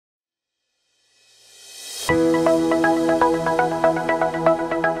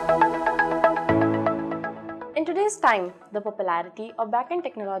this time, the popularity of backend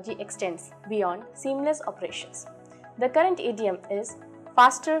technology extends beyond seamless operations. The current idiom is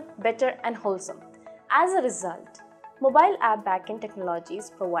faster, better, and wholesome. As a result, mobile app backend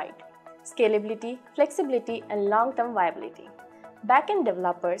technologies provide scalability, flexibility, and long-term viability. Backend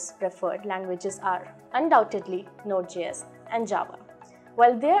developers' preferred languages are undoubtedly Node.js and Java.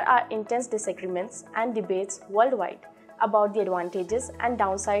 While there are intense disagreements and debates worldwide about the advantages and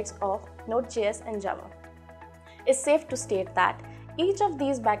downsides of Node.js and Java, it's safe to state that each of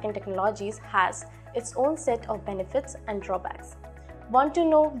these backend technologies has its own set of benefits and drawbacks. Want to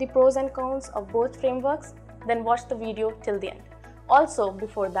know the pros and cons of both frameworks? Then watch the video till the end. Also,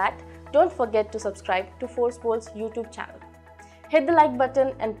 before that, don't forget to subscribe to Forceball's YouTube channel. Hit the like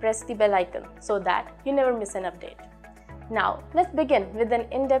button and press the bell icon so that you never miss an update. Now, let's begin with an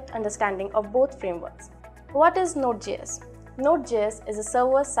in-depth understanding of both frameworks. What is Node.js? Node.js is a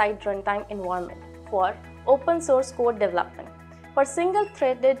server-side runtime environment for open source code development for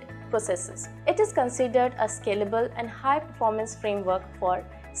single-threaded processes. It is considered a scalable and high-performance framework for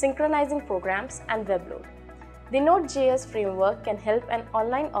synchronizing programs and web load. The Node.js framework can help an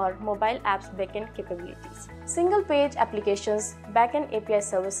online or mobile app's backend capabilities. Single-page applications, backend API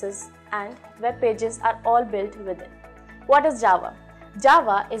services, and web pages are all built within. What is Java?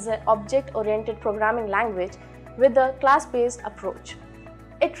 Java is an object-oriented programming language with a class-based approach.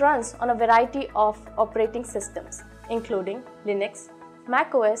 It runs on a variety of operating systems, including Linux,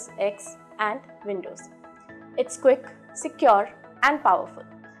 Mac OS X, and Windows. It's quick, secure, and powerful,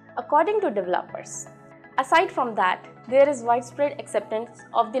 according to developers. Aside from that, there is widespread acceptance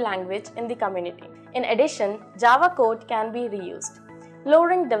of the language in the community. In addition, Java code can be reused,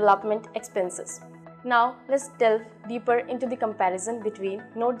 lowering development expenses. Now, let's delve deeper into the comparison between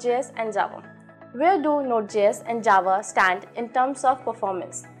Node.js and Java. Where do Node.js and Java stand in terms of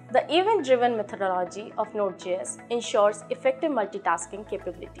performance? The event-driven methodology of Node.js ensures effective multitasking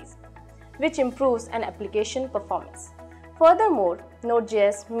capabilities, which improves an application performance. Furthermore,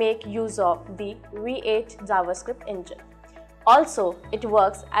 Node.js makes use of the V8 JavaScript engine. Also, it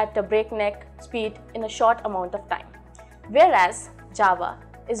works at a breakneck speed in a short amount of time, whereas Java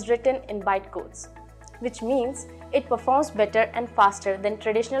is written in bytecodes, which means it performs better and faster than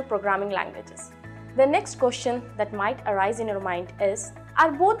traditional programming languages. The next question that might arise in your mind is,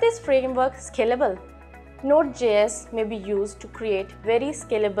 are both these frameworks scalable? Node.js may be used to create very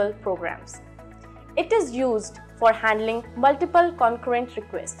scalable programs. It is used for handling multiple concurrent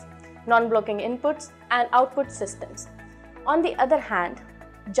requests, non-blocking inputs and output systems. On the other hand,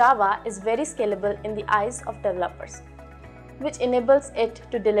 Java is very scalable in the eyes of developers, which enables it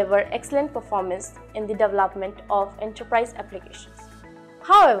to deliver excellent performance in the development of enterprise applications.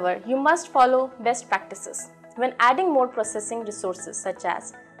 However, you must follow best practices when adding more processing resources such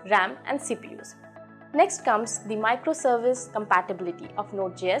as RAM and CPUs. Next comes the microservice compatibility of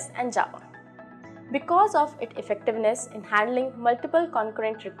Node.js and Java. Because of its effectiveness in handling multiple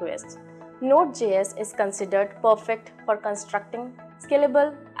concurrent requests, Node.js is considered perfect for constructing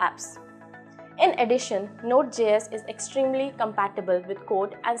scalable apps. In addition, Node.js is extremely compatible with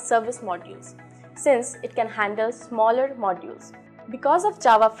code and service modules, since it can handle smaller modules. Because of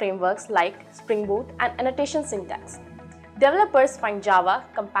Java frameworks like Spring Boot and annotation syntax, developers find Java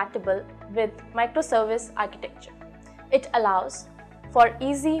compatible with microservice architecture. It allows for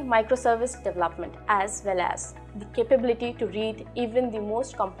easy microservice development as well as the capability to read even the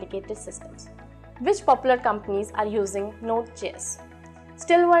most complicated systems. Which popular companies are using Node.js?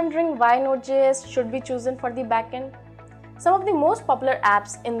 Still wondering why Node.js should be chosen for the backend? Some of the most popular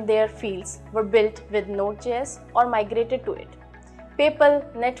apps in their fields were built with Node.js or migrated to it. PayPal,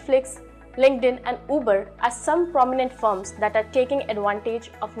 Netflix, LinkedIn, and Uber are some prominent firms that are taking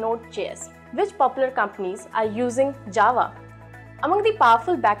advantage of Node.js. Which popular companies are using Java? Among the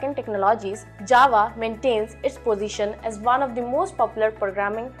powerful backend technologies, Java maintains its position as one of the most popular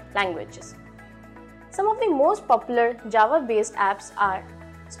programming languages. Some of the most popular Java-based apps are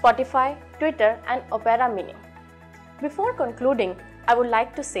Spotify, Twitter, and Opera Mini. Before concluding, I would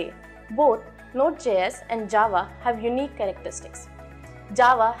like to say both Node.js and Java have unique characteristics.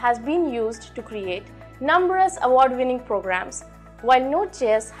 Java has been used to create numerous award-winning programs, while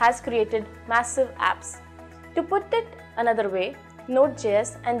Node.js has created massive apps. To put it another way,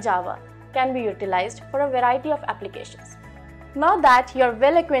 Node.js and Java can be utilized for a variety of applications. Now that you are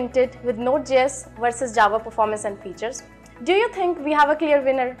well acquainted with Node.js versus Java performance and features, do you think we have a clear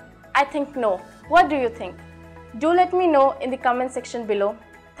winner? I think no. What do you think? Do let me know in the comment section below.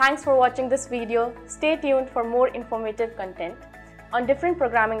 Thanks for watching this video. Stay tuned for more informative content on different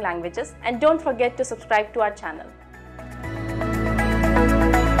programming languages and don't forget to subscribe to our channel.